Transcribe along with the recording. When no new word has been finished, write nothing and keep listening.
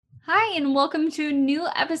Hi, and welcome to a new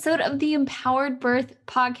episode of the Empowered Birth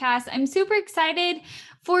Podcast. I'm super excited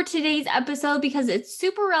for today's episode because it's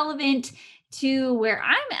super relevant to where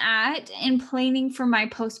I'm at in planning for my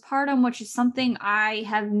postpartum, which is something I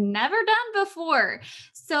have never done before.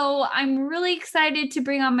 So I'm really excited to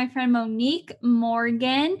bring on my friend Monique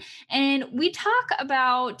Morgan, and we talk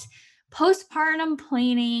about postpartum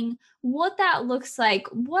planning, what that looks like,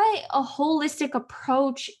 what a holistic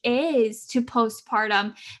approach is to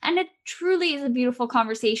postpartum. And it truly is a beautiful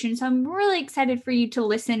conversation. So I'm really excited for you to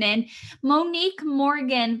listen in. Monique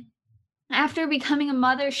Morgan, after becoming a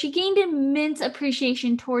mother, she gained immense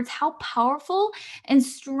appreciation towards how powerful and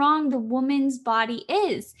strong the woman's body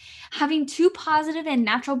is. Having two positive and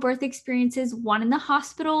natural birth experiences, one in the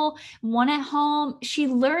hospital, one at home, she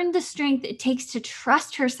learned the strength it takes to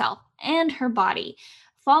trust herself and her body.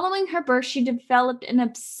 Following her birth, she developed an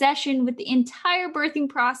obsession with the entire birthing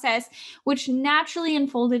process, which naturally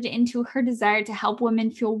unfolded into her desire to help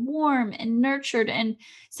women feel warm and nurtured and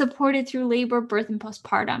supported through labor, birth, and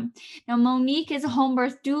postpartum. Now, Monique is a home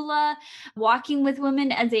birth doula, walking with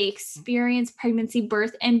women as they experience pregnancy,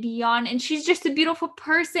 birth, and beyond. And she's just a beautiful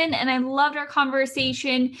person, and I loved our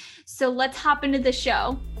conversation. So let's hop into the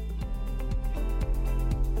show.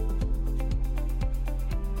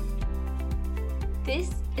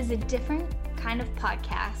 This is a different kind of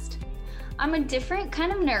podcast. I'm a different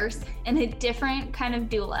kind of nurse and a different kind of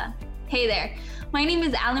doula. Hey there, my name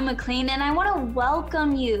is Allie McLean, and I want to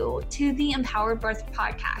welcome you to the Empowered Birth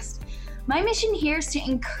Podcast. My mission here is to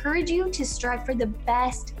encourage you to strive for the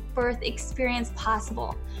best birth experience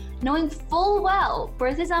possible, knowing full well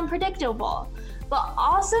birth is unpredictable, but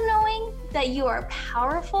also knowing that you are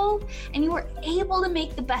powerful and you are able to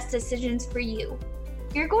make the best decisions for you.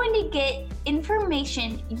 You're going to get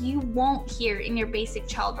information you won't hear in your basic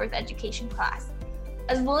childbirth education class,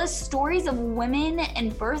 as well as stories of women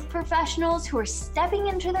and birth professionals who are stepping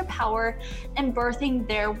into their power and birthing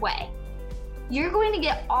their way. You're going to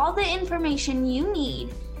get all the information you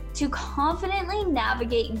need to confidently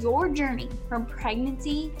navigate your journey from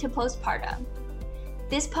pregnancy to postpartum.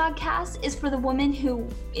 This podcast is for the woman who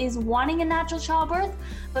is wanting a natural childbirth,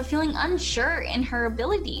 but feeling unsure in her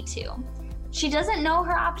ability to. She doesn't know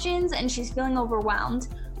her options and she's feeling overwhelmed,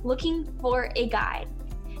 looking for a guide.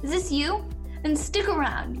 Is this you? Then stick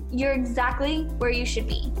around. You're exactly where you should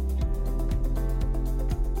be.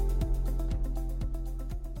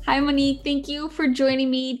 Hi, Monique. Thank you for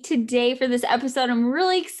joining me today for this episode. I'm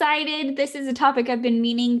really excited. This is a topic I've been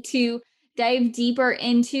meaning to dive deeper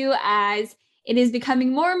into as it is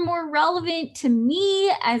becoming more and more relevant to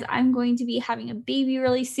me as I'm going to be having a baby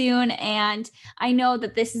really soon. And I know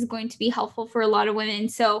that this is going to be helpful for a lot of women.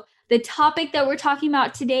 So the topic that we're talking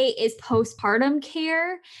about today is postpartum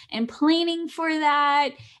care and planning for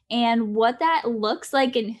that and what that looks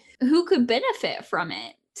like and who could benefit from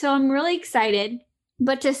it. So I'm really excited.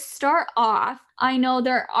 But to start off, I know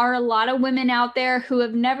there are a lot of women out there who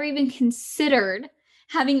have never even considered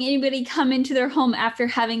having anybody come into their home after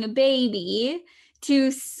having a baby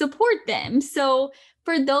to support them. So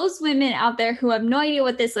for those women out there who have no idea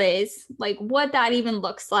what this is, like what that even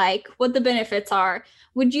looks like, what the benefits are,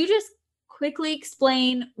 would you just quickly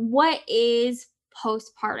explain what is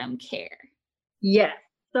postpartum care? Yes.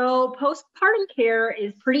 So postpartum care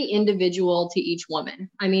is pretty individual to each woman.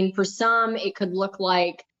 I mean, for some, it could look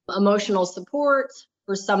like emotional support.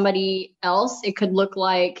 For somebody else, it could look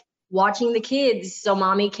like watching the kids so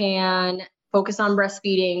mommy can focus on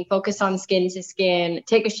breastfeeding, focus on skin to skin,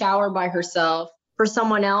 take a shower by herself. For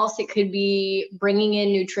someone else, it could be bringing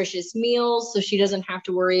in nutritious meals so she doesn't have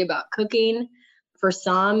to worry about cooking. For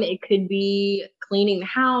some, it could be cleaning the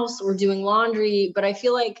house or doing laundry, but I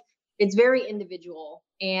feel like it's very individual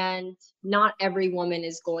and not every woman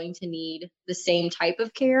is going to need the same type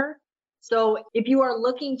of care. So if you are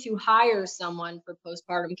looking to hire someone for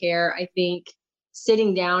postpartum care, I think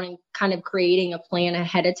sitting down and kind of creating a plan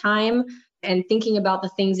ahead of time and thinking about the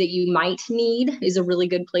things that you might need is a really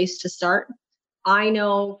good place to start. I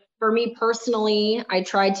know for me personally, I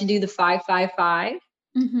tried to do the 5-5-5,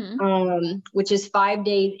 which is 5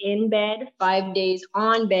 days in bed, 5 days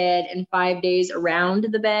on bed, and 5 days around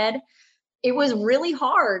the bed. It was really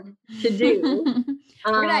hard to do.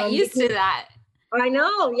 We're not used to that. I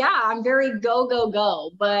know. Yeah. I'm very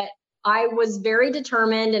go, but I was very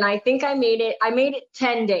determined and I think I made it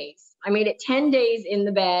 10 days. I made it 10 days in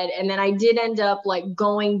the bed. And then I did end up like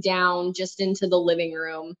going down just into the living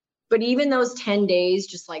room. But even those 10 days,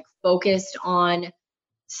 just like focused on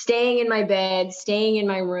staying in my bed, staying in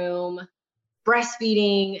my room,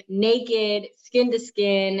 breastfeeding, naked, skin to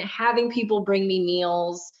skin, having people bring me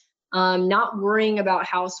meals, not worrying about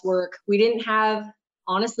housework. We didn't have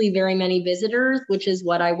honestly very many visitors, which is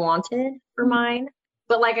what I wanted for mine.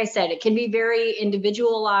 But like I said, it can be very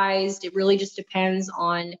individualized. It really just depends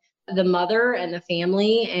on the mother and the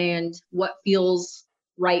family and what feels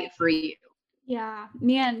right for you. Yeah,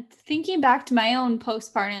 man, thinking back to my own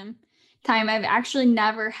postpartum time, I've actually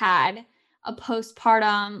never had a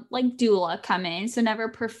postpartum like doula come in, so never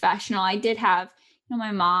professional. I did have,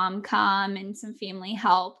 my mom come and some family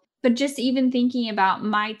help, but just even thinking about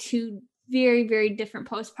my two very, very different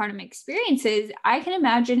postpartum experiences, I can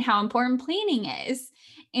imagine how important planning is.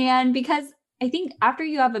 And because I think after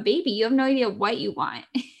you have a baby, you have no idea what you want.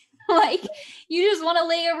 Like you just want to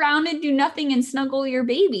lay around and do nothing and snuggle your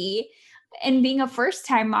baby. And being a first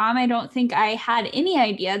time mom, I don't think I had any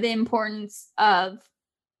idea the importance of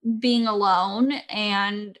being alone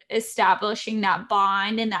and establishing that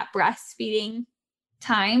bond and that breastfeeding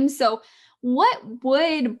time. So, what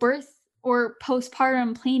would birth or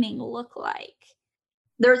postpartum planning look like?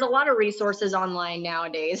 There's a lot of resources online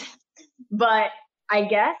nowadays, but I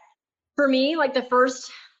guess for me, like the first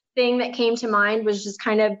thing that came to mind was just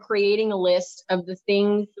kind of creating a list of the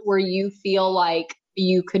things where you feel like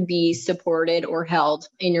you could be supported or held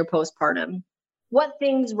in your postpartum. What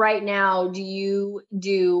things right now do you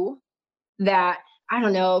do that, I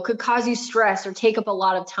don't know, could cause you stress or take up a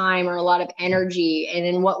lot of time or a lot of energy? And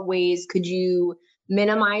in what ways could you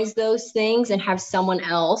minimize those things and have someone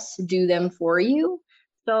else do them for you?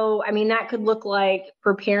 So, I mean, that could look like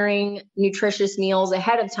preparing nutritious meals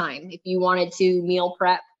ahead of time if you wanted to meal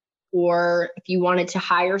prep, or if you wanted to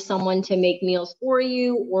hire someone to make meals for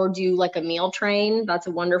you or do like a meal train. That's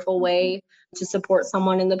a wonderful way to support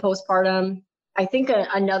someone in the postpartum. I think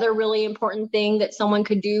another really important thing that someone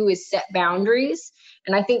could do is set boundaries.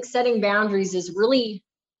 And I think setting boundaries is really,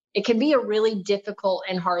 it can be a really difficult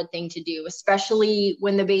and hard thing to do, especially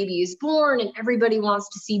when the baby is born and everybody wants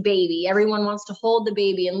to see baby. Everyone wants to hold the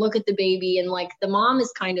baby and look at the baby, and like the mom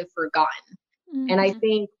is kind of forgotten. And I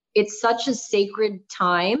think it's such a sacred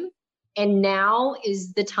time. And now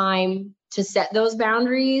is the time to set those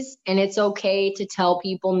boundaries. And it's okay to tell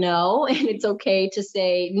people no. And it's okay to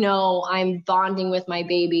say, no, I'm bonding with my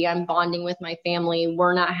baby. I'm bonding with my family.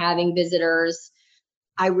 We're not having visitors.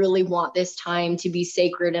 I really want this time to be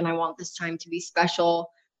sacred and I want this time to be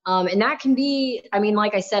special. And that can be, I mean,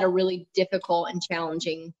 like I said, a really difficult and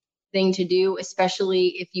challenging thing to do, especially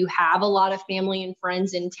if you have a lot of family and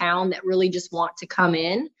friends in town that really just want to come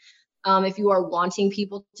in. If you are wanting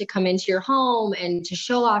people to come into your home and to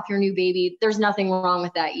show off your new baby, there's nothing wrong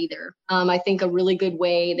with that either. I think a really good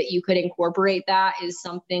way that you could incorporate that is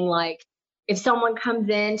something like, if someone comes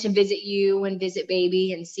in to visit you and visit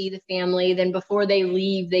baby and see the family, then before they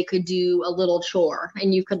leave, they could do a little chore,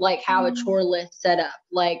 and you could like have a chore list set up,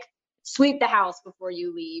 like sweep the house before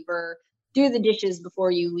you leave or do the dishes before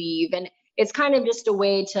you leave. And it's kind of just a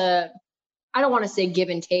way to, I don't want to say give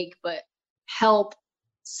and take, but help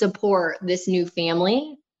support this new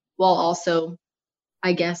family while also,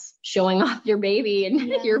 I guess, showing off your baby and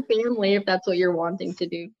your family if that's what you're wanting to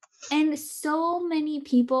do. And so many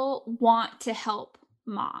people want to help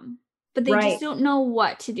mom, but they Right. just don't know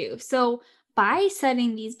what to do. So by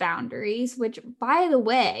setting these boundaries, which by the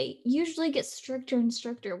way, usually get stricter and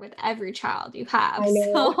stricter with every child you have. I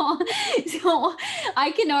know. So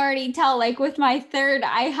I can already tell, like with my third,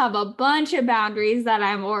 I have a bunch of boundaries that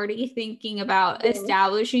I'm already thinking about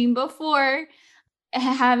establishing before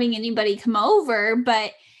having anybody come over.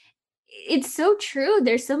 But it's so true.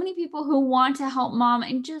 There's so many people who want to help mom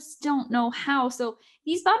and just don't know how. So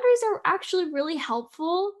these boundaries are actually really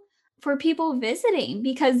helpful for people visiting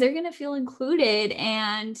because they're going to feel included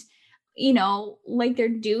and, like they're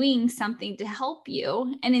doing something to help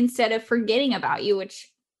you. And instead of forgetting about you,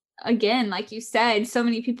 which again, like you said, so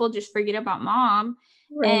many people just forget about mom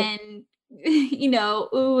Right. and,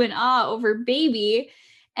 ooh and ah over baby.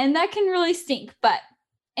 And that can really stink.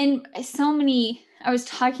 And I was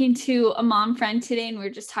talking to a mom friend today and we were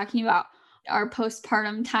just talking about our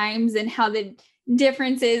postpartum times and how the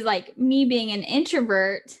difference is, like me being an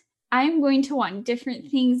introvert, I'm going to want different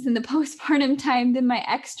things in the postpartum time than my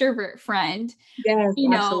extrovert friend, Yes,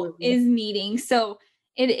 absolutely. is needing. So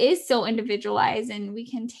it is so individualized and we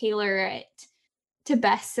can tailor it to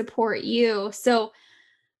best support you. So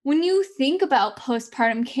when you think about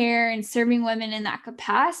postpartum care and serving women in that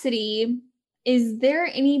capacity, is there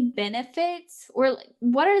any benefits or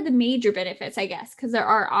what are the major benefits, I guess? Because there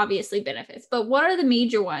are obviously benefits, but what are the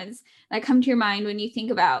major ones that come to your mind when you think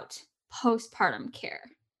about postpartum care?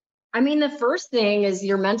 I mean, the first thing is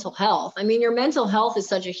your mental health. I mean, your mental health is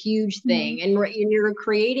such a huge thing, and you're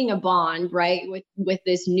creating a bond, right, with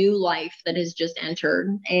this new life that has just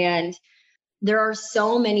entered. And there are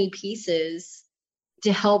so many pieces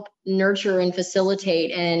to help nurture and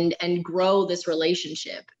facilitate and grow this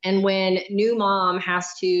relationship. And when new mom has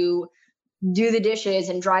to do the dishes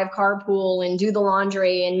and drive carpool and do the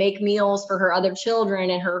laundry and make meals for her other children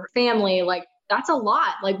and her family, like that's a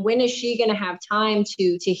lot. Like when is she going to have time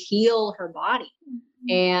to heal her body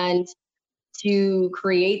and to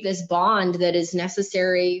create this bond that is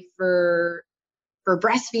necessary for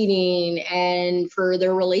breastfeeding and for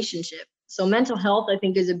their relationship? So mental health, I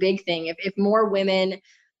think, is a big thing. If more women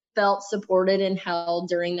felt supported and held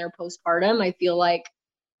during their postpartum, I feel like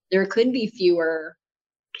there could be fewer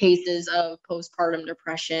cases of postpartum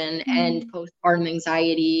depression and postpartum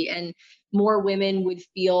anxiety, and more women would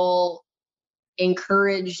feel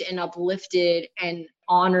encouraged and uplifted and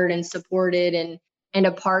honored and supported and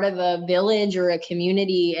a part of a village or a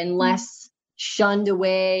community and less shunned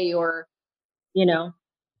away or, you know.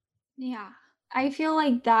 Yeah. I feel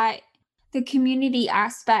like that the community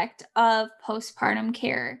aspect of postpartum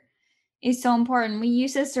care is so important. We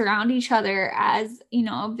used to surround each other as,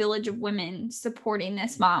 a village of women supporting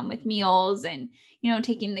this mom with meals and,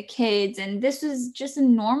 taking the kids. And this was just a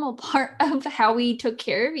normal part of how we took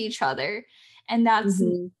care of each other. And that's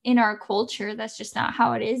in our culture. That's just not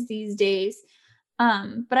how it is these days.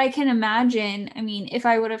 But I can imagine, if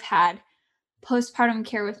I would have had postpartum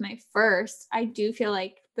care with my first, I do feel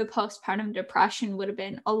like the postpartum depression would have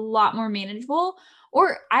been a lot more manageable.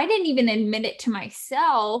 Or I didn't even admit it to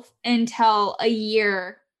myself until a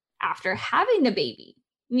year after having the baby,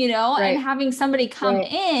 Right. and having somebody come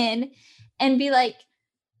in and be like,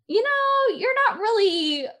 you're not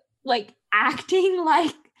really like acting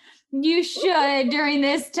like you should during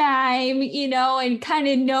this time, and kind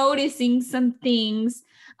of noticing some things.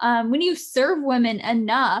 When you serve women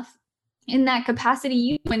enough in that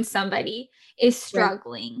capacity, when somebody is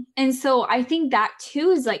struggling. Right. And so I think that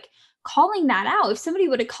too is like calling that out. If somebody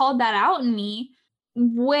would have called that out in me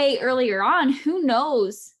way earlier on, who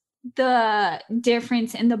knows the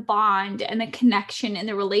difference in the bond and the connection and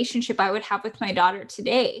the relationship I would have with my daughter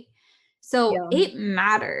today. So it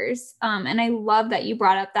matters. And I love that you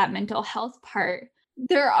brought up that mental health part.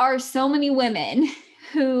 There are so many women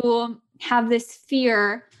who have this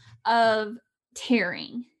fear of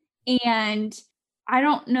tearing. And I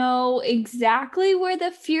don't know exactly where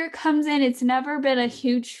the fear comes in. It's never been a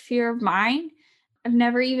huge fear of mine. I've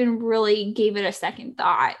never even really gave it a second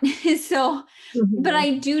thought. So, but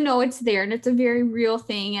I do know it's there and it's a very real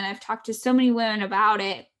thing. And I've talked to so many women about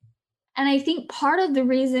it. And I think part of the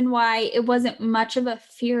reason why it wasn't much of a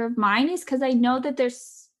fear of mine is because I know that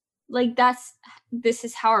there's like, this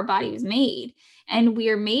is how our body was made. And we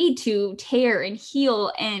are made to tear and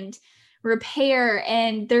heal and repair.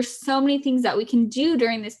 And there's so many things that we can do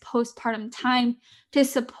during this postpartum time to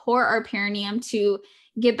support our perineum to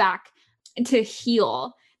get back to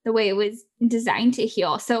heal the way it was designed to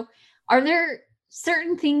heal. So are there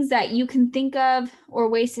certain things that you can think of or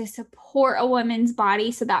ways to support a woman's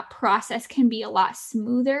body so that process can be a lot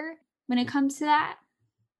smoother when it comes to that?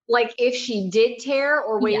 Like if she did tear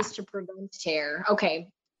or ways to prevent tear. Okay.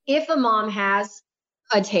 If a mom has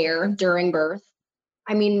a tear during birth,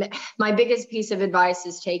 my biggest piece of advice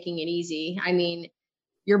is taking it easy.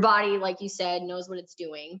 Your body, like you said, knows what it's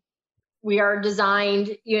doing. We are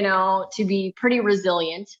designed, to be pretty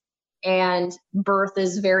resilient, and birth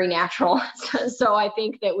is very natural. So I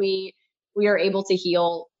think that we are able to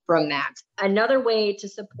heal from that. Another way to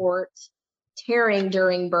support tearing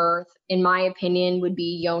during birth, in my opinion, would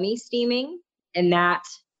be yoni steaming. And that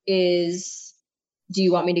is, do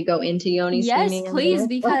you want me to go into yoni steaming? Yes, please,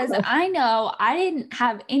 because I know I didn't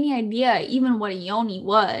have any idea even what a yoni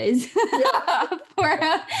was for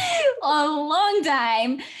a long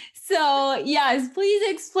time. So yes, please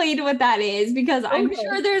explain what that is, because I'm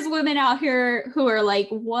sure there's women out here who are like,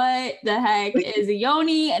 what the heck is a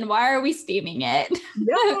yoni and why are we steaming it?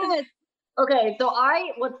 Yes. Okay. So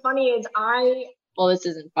what's funny is well, this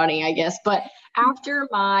isn't funny, I guess, but after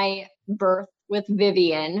my birth with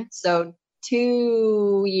Vivian, so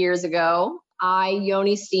 2 years ago, I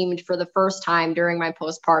yoni steamed for the first time during my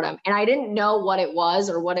postpartum, and I didn't know what it was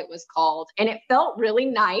or what it was called. And it felt really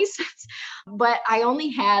nice, but I only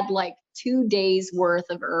had like 2 days worth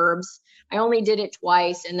of herbs. I only did it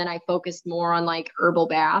twice, and then I focused more on like herbal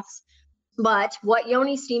baths. But what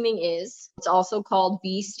yoni steaming is, it's also called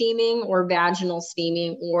V steaming or vaginal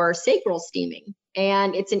steaming or sacral steaming.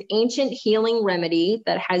 And it's an ancient healing remedy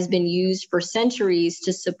that has been used for centuries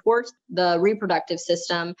to support the reproductive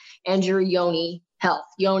system and your yoni health.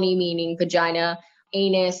 Yoni meaning vagina,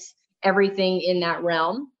 anus, everything in that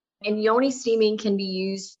realm. And yoni steaming can be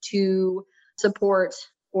used to support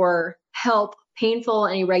or help painful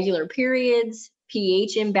and irregular periods,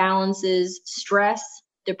 pH imbalances, stress,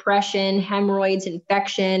 depression, hemorrhoids,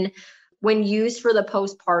 infection. When used for the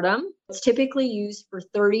postpartum, it's typically used for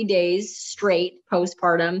 30 days straight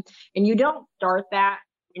postpartum. And you don't start that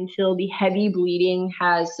until the heavy bleeding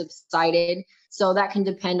has subsided. So that can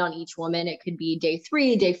depend on each woman. It could be day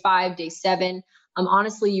 3, day 5, day 7.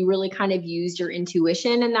 Honestly, you really kind of use your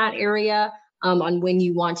intuition in that area on when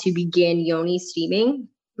you want to begin yoni steaming.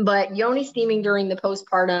 But yoni steaming during the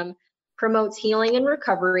postpartum promotes healing and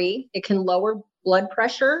recovery. It can lower blood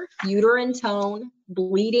pressure, uterine tone,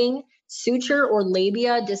 bleeding, suture or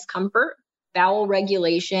labia discomfort, bowel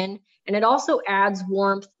regulation, and it also adds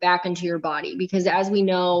warmth back into your body because as we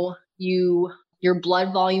know, your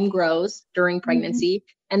blood volume grows during pregnancy,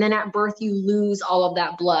 and then at birth you lose all of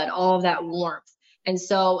that blood, all of that warmth. And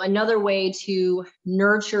so another way to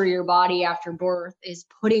nurture your body after birth is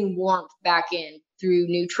putting warmth back in through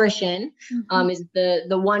nutrition, is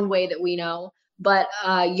the one way that we know. But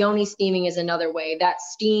yoni steaming is another way. That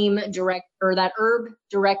that herb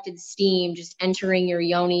directed steam, just entering your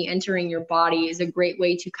yoni, entering your body, is a great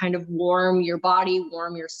way to kind of warm your body,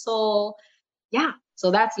 warm your soul. Yeah. So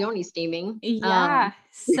that's yoni steaming. Yeah.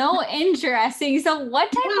 So interesting. So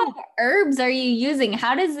what type of herbs are you using?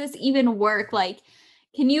 How does this even work? Like,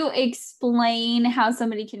 can you explain how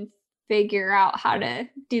somebody can figure out how to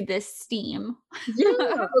do this steam? Yeah.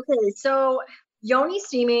 Okay. So yoni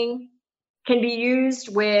steaming can be used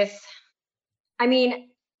with,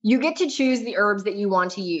 you get to choose the herbs that you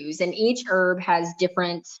want to use, and each herb has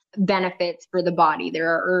different benefits for the body. There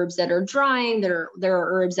are herbs that are drying, there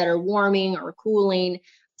are herbs that are warming or cooling.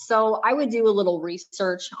 So I would do a little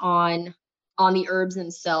research on the herbs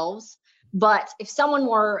themselves. But if someone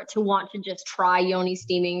were to want to just try yoni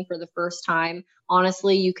steaming for the first time,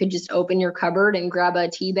 honestly, you could just open your cupboard and grab a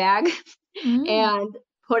tea bag and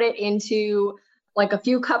put it into like a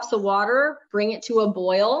few cups of water, bring it to a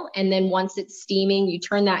boil. And then once it's steaming, you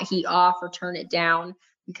turn that heat off or turn it down,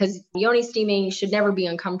 because yoni steaming should never be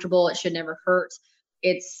uncomfortable. It should never hurt.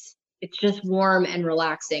 It's just warm and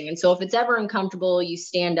relaxing. And so if it's ever uncomfortable, you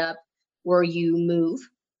stand up or you move.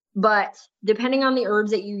 But depending on the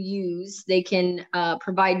herbs that you use, they can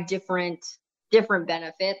provide different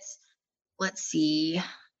benefits. Let's see.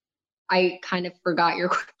 I kind of forgot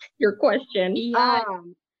your question. Yeah.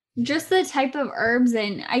 Just the type of herbs.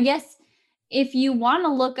 And I guess if you want to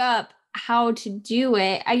look up how to do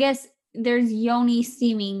it, I guess there's yoni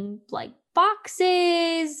steaming like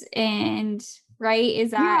boxes and right?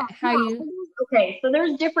 Is that how you? Okay, so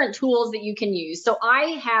there's different tools that you can use. So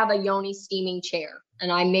I have a yoni steaming chair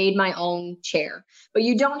and I made my own chair, but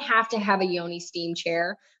you don't have to have a yoni steam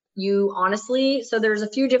chair. So there's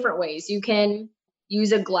a few different ways. You can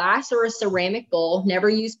use a glass or a ceramic bowl. Never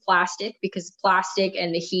use plastic, because plastic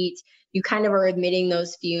and the heat, you kind of are emitting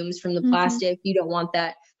those fumes from the plastic. You don't want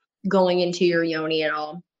that going into your yoni at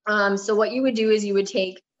all. So what you would do is you would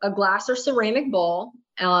take a glass or ceramic bowl,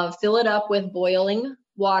 fill it up with boiling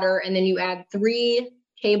water, and then you add roughly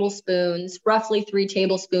 3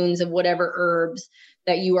 tablespoons of whatever herbs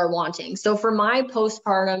that you are wanting. So for my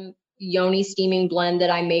postpartum yoni steaming blend that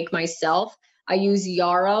I make myself, I use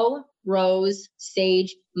yarrow, rose,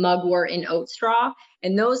 sage, mugwort, and oat straw.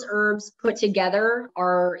 And those herbs put together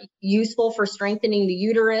are useful for strengthening the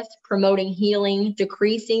uterus, promoting healing,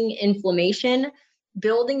 decreasing inflammation,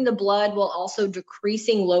 building the blood, while also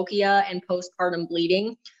decreasing lochia and postpartum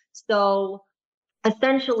bleeding. So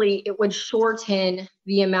essentially, it would shorten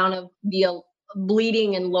the amount of the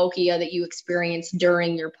bleeding and lochia that you experience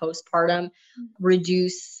during your postpartum,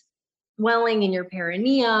 reduce swelling in your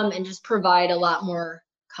perineum, and just provide a lot more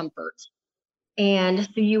comfort. And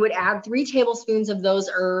so you would add 3 tablespoons of those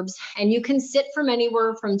herbs, and you can sit from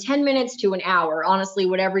anywhere from 10 minutes to an hour, honestly,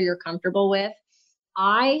 whatever you're comfortable with.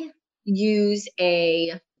 I use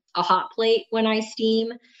a hot plate when I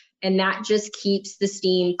steam, and that just keeps the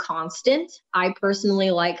steam constant. I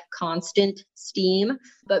personally like constant steam,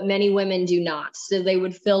 but many women do not. So they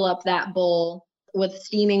would fill up that bowl with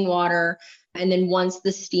steaming water, and then once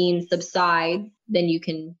the steam subsides, then you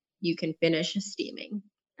can finish steaming.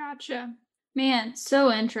 Gotcha. Man,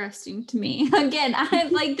 so interesting to me. Again,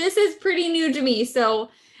 I'm like, this is pretty new to me. So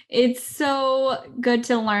it's so good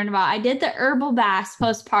to learn about. I did the herbal baths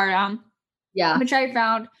postpartum, which I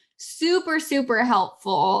found super, super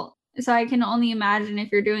helpful. So I can only imagine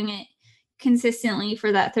if you're doing it consistently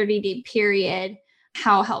for that 30-day period,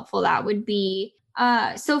 how helpful that would be.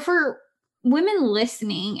 So for women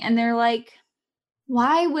listening and they're like,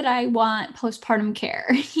 why would I want postpartum care?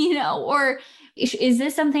 Or is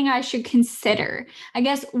this something I should consider? I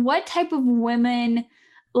guess what type of women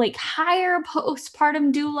like hire a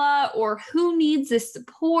postpartum doula, or who needs this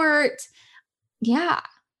support? yeah,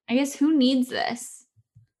 I guess who needs this?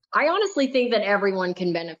 I honestly think that everyone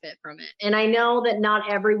can benefit from it. And I know that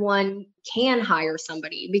not everyone can hire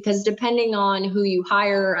somebody because depending on who you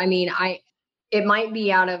hire, I mean, it might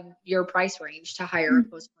be out of your price range to hire a Mhm.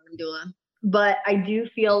 postpartum doula. But I do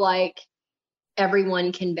feel like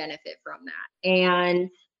everyone can benefit from that. And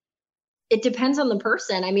it depends on the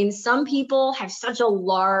person. I mean, some people have such a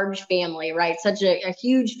large family, right? Such a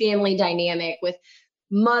huge family dynamic with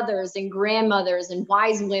mothers and grandmothers and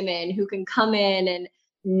wise women who can come in and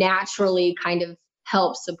naturally kind of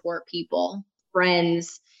help support people,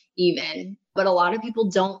 friends, even. But a lot of people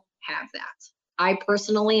don't have that. I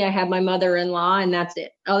personally, I have my mother in law, and that's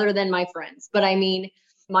it, other than my friends. But I mean,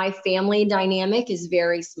 my family dynamic is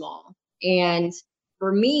very small. And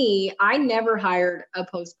for me, I never hired a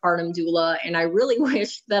postpartum doula, and I really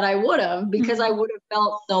wish that I would have because I Mhm. would have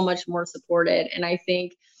felt so much more supported. And I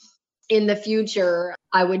think in the future,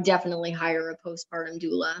 I would definitely hire a postpartum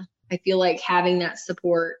doula. I feel like having that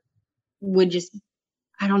support would just,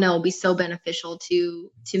 I don't know, be so beneficial to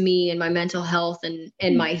me and my mental health and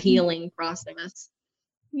my Mhm. healing process.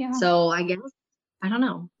 Yeah. So I guess I don't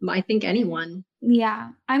know. I think anyone.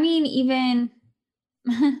 Yeah. I mean, even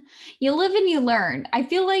you live and you learn. I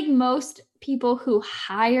feel like most people who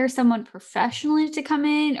hire someone professionally to come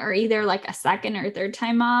in are either like a second or third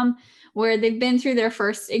time mom where they've been through their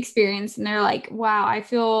first experience and they're like, wow, I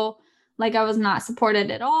feel like I was not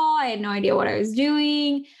supported at all. I had no idea what I was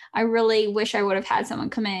doing. I really wish I would have had someone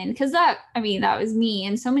come in because I mean, that was me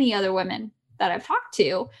and so many other women that I've talked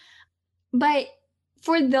to. But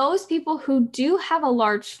for those people who do have a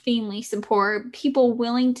large family support, people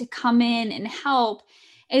willing to come in and help,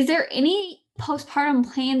 is there any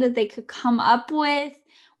postpartum plan that they could come up with?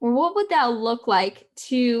 Or what would that look like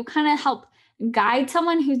to kind of help guide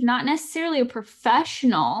someone who's not necessarily a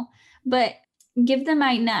professional, but give them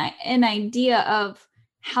an idea of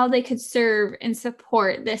how they could serve and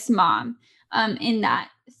support this mom in that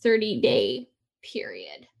 30-day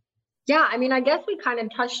period? Yeah, I mean, I guess we kind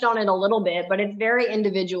of touched on it a little bit, but it's very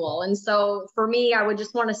individual. And so for me, I would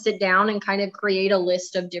just want to sit down and kind of create a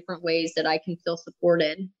list of different ways that I can feel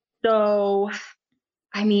supported. So,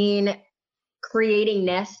 I mean, creating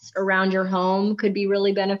nests around your home could be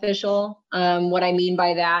really beneficial. What I mean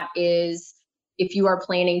by that is if you are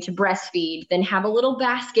planning to breastfeed, then have a little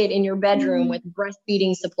basket in your bedroom with Mhm.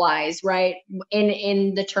 breastfeeding supplies, right?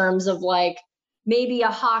 In the terms of like maybe a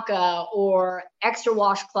haka or extra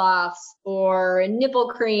washcloths or nipple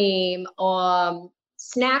cream,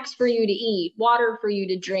 snacks for you to eat, water for you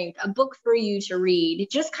to drink, a book for you to read,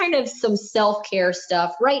 just kind of some self-care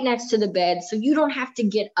stuff right next to the bed so you don't have to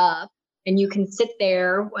get up and you can sit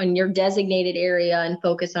there in your designated area and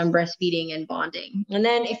focus on breastfeeding and bonding. And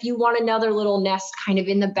then if you want another little nest kind of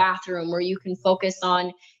in the bathroom where you can focus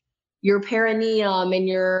on your perineum and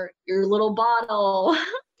your little bottle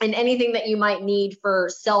and anything that you might need for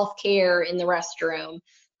self-care in the restroom,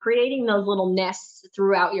 creating those little nests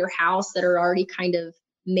throughout your house that are already kind of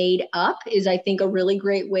made up is, I think, a really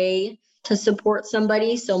great way to support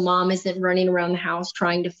somebody so mom isn't running around the house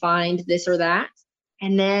trying to find this or that.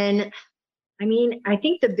 And then, I mean, I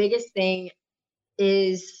think the biggest thing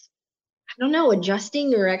is, I don't know, adjusting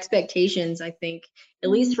your expectations. I think, at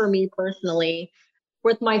least Mhm. for me personally,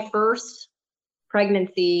 with my first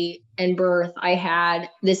pregnancy and birth, I had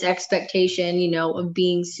this expectation, of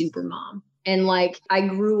being super mom. And like, I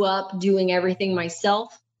grew up doing everything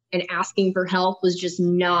myself, and asking for help was just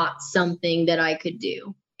not something that I could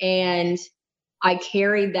do. And I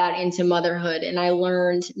carried that into motherhood, and I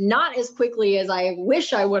learned, not as quickly as I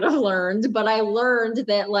wish I would have learned, but I learned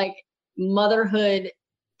that like motherhood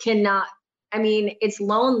cannot, I mean, it's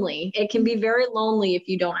lonely. It can be very lonely if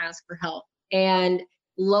you don't ask for help. And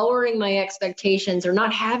lowering my expectations, or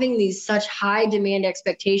not having these such high demand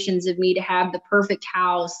expectations of me to have the perfect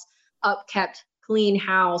house, upkept, clean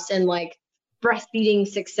house, and like breastfeeding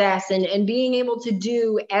success, and being able to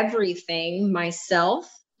do everything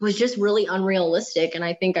myself was just really unrealistic. And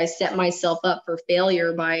I think I set myself up for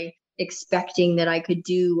failure by expecting that I could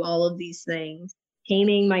do all of these things.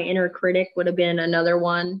 Taming my inner critic would have been another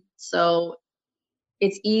one. So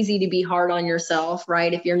it's easy to be hard on yourself,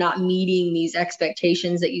 right? If you're not meeting these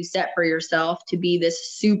expectations that you set for yourself to be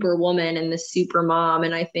this super woman and this super mom.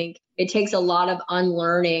 And I think it takes a lot of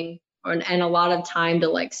unlearning and a lot of time to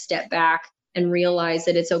like step back and realize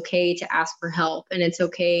that it's okay to ask for help and it's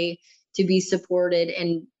okay to be supported.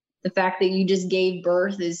 And the fact that you just gave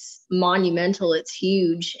birth is monumental. It's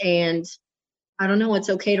huge. And I don't know, it's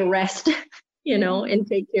okay to rest, Yeah. and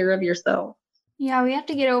take care of yourself. Yeah, we have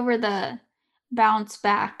to get over the bounce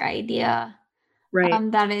back idea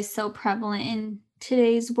Right. that is so prevalent in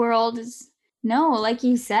today's world. Is No, like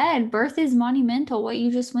you said, birth is monumental. What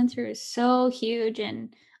you just went through is so huge,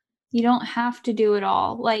 and you don't have to do it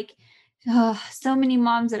all. Like, so many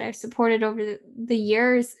moms that I've supported over the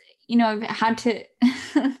years, I've had to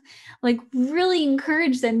like really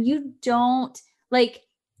encourage them. You like,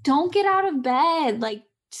 don't get out of bed. Like,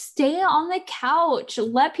 stay on the couch.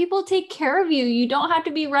 Let people take care of you. You don't have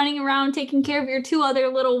to be running around taking care of your two other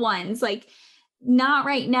little ones. Like, not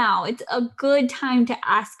right now. It's a good time to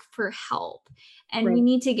ask for help. And we Right.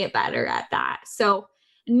 need to get better at that. So,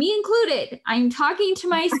 me included, I'm talking to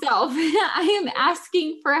myself. I am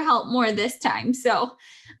asking for help more this time. So,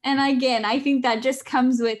 and again, I think that just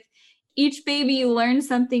comes with each baby, you learn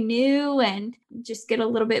something new and just get a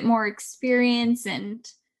little bit more experience and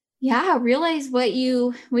yeah, realize what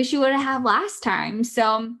you wish you would have had last time.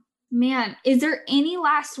 So, man, is there any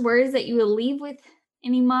last words that you would leave with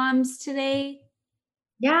any moms today?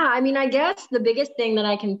 Yeah, I mean, I guess the biggest thing that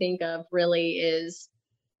I can think of really is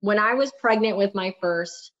when I was pregnant with my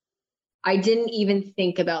first, I didn't even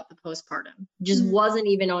think about the postpartum. Just wasn't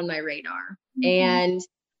even on my radar. Mm-hmm. And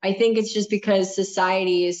I think it's just because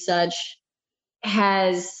society is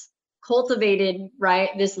has cultivated, right,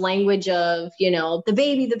 this language of, the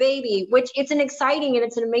baby, which it's an exciting and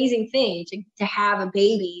it's an amazing thing to have a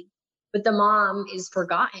baby, but the mom is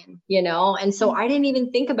forgotten. And so I didn't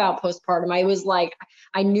even think about postpartum. I was like,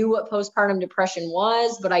 I knew what postpartum depression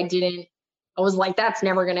was, but I was like, that's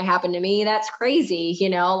never going to happen to me. That's crazy.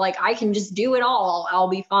 Like I can just do it all. I'll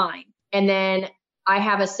be fine. And then I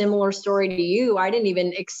have a similar story to you. I didn't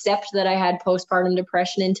even accept that I had postpartum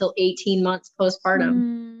depression until 18 months postpartum.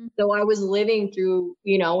 Mm-hmm. So I was living through,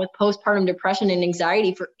 with postpartum depression and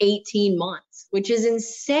anxiety for 18 months, which is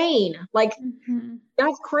insane. Like Mm-hmm.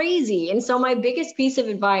 that's crazy. And so my biggest piece of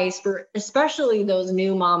advice for especially those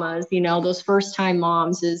new mamas, those first time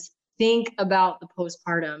moms is think about the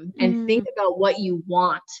postpartum and think about what you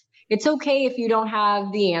want. It's okay if you don't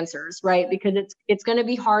have the answers, right? Because it's going to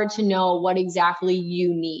be hard to know what exactly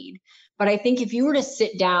you need. But I think if you were to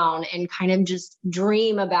sit down and kind of just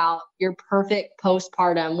dream about your perfect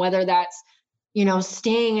postpartum, whether that's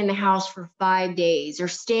staying in the house for 5 days or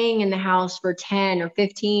staying in the house for 10 or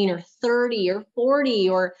 15 or 30 or 40,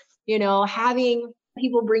 or, having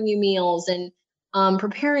people bring you meals and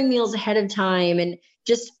preparing meals ahead of time and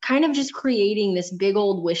just kind of just creating this big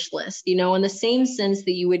old wish list, in the same sense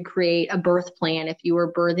that you would create a birth plan if you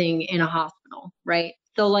were birthing in a hospital, right?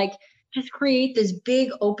 So like just create this big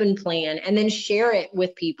open plan and then share it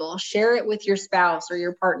with people, share it with your spouse or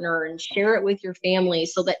your partner and share it with your family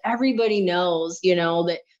so that everybody knows,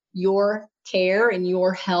 that your care and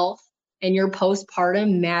your health and your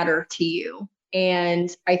postpartum matter to you. And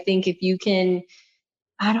I think if you can,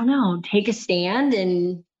 I don't know, take a stand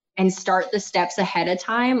and start the steps ahead of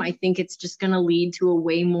time, I think it's just going to lead to a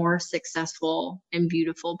way more successful and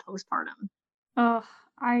beautiful postpartum. Oh,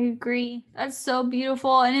 I agree. That's so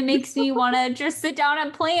beautiful. And it makes me want to just sit down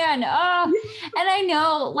and plan. Oh, and I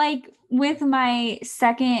know, like, with my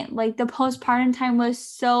second, like, the postpartum time was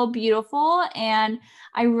so beautiful. And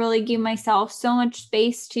I really gave myself so much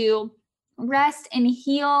space to rest and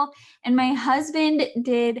heal. And my husband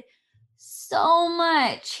did so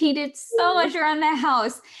much. He did so much around the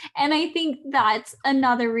house. And I think that's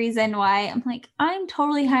another reason why I'm like, I'm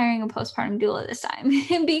totally hiring a postpartum doula this time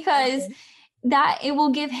because that it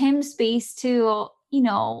will give him space to,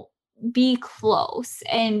 be close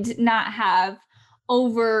and not have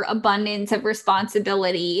overabundance of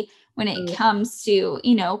responsibility when it comes to,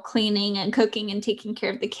 cleaning and cooking and taking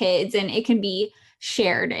care of the kids. And it can be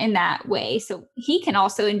shared in that way. So he can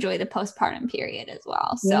also enjoy the postpartum period as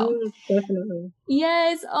well. So, Yes, definitely.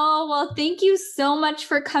 yes. Oh, well, thank you so much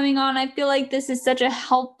for coming on. I feel like this is such a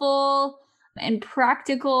helpful and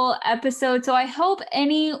practical episode. So I hope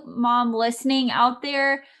any mom listening out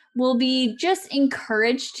there will be just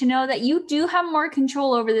encouraged to know that you do have more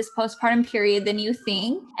control over this postpartum period than you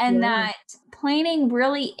think, and Yeah. that planning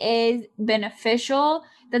really is beneficial,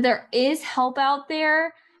 that there is help out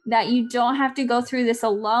there, that you don't have to go through this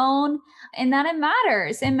alone, and that it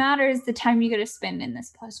matters. It matters the time you get to spend in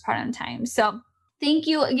this postpartum time. So thank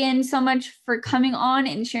you again so much for coming on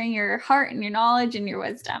and sharing your heart and your knowledge and your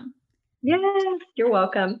wisdom. Yes, you're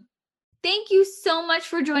welcome. Thank you so much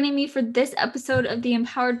for joining me for this episode of the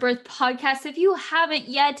Empowered Birth Podcast. If you haven't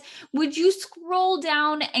yet, would you scroll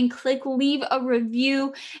down and click leave a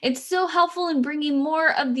review? It's so helpful in bringing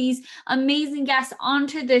more of these amazing guests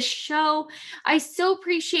onto this show. I so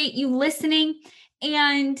appreciate you listening.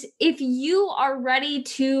 And if you are ready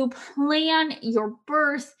to plan your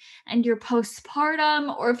birth and your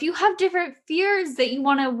postpartum, or if you have different fears that you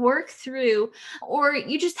want to work through, or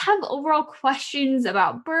you just have overall questions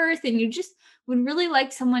about birth and you just would really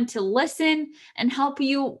like someone to listen and help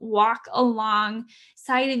you walk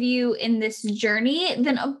alongside of you in this journey,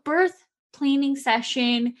 then a birth planning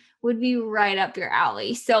session would be right up your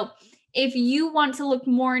alley. So if you want to look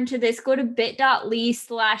more into this, go to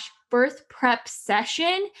bit.ly/birth prep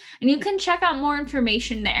session and you can check out more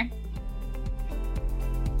information there.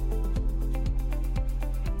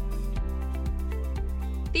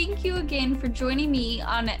 Thank you again for joining me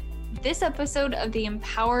on this episode of the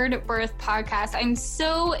Empowered Birth Podcast. I'm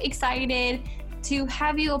so excited to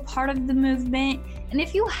have you a part of the movement. And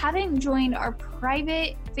if you haven't joined our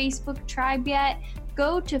private Facebook tribe yet,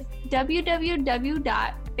 go to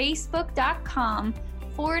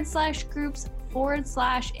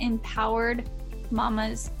www.facebook.com/groups/empowered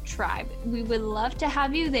mamas tribe. We would love to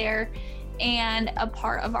have you there and a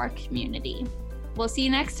part of our community. We'll see you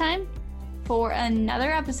next time for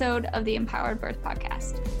another episode of the Empowered Birth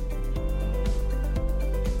Podcast.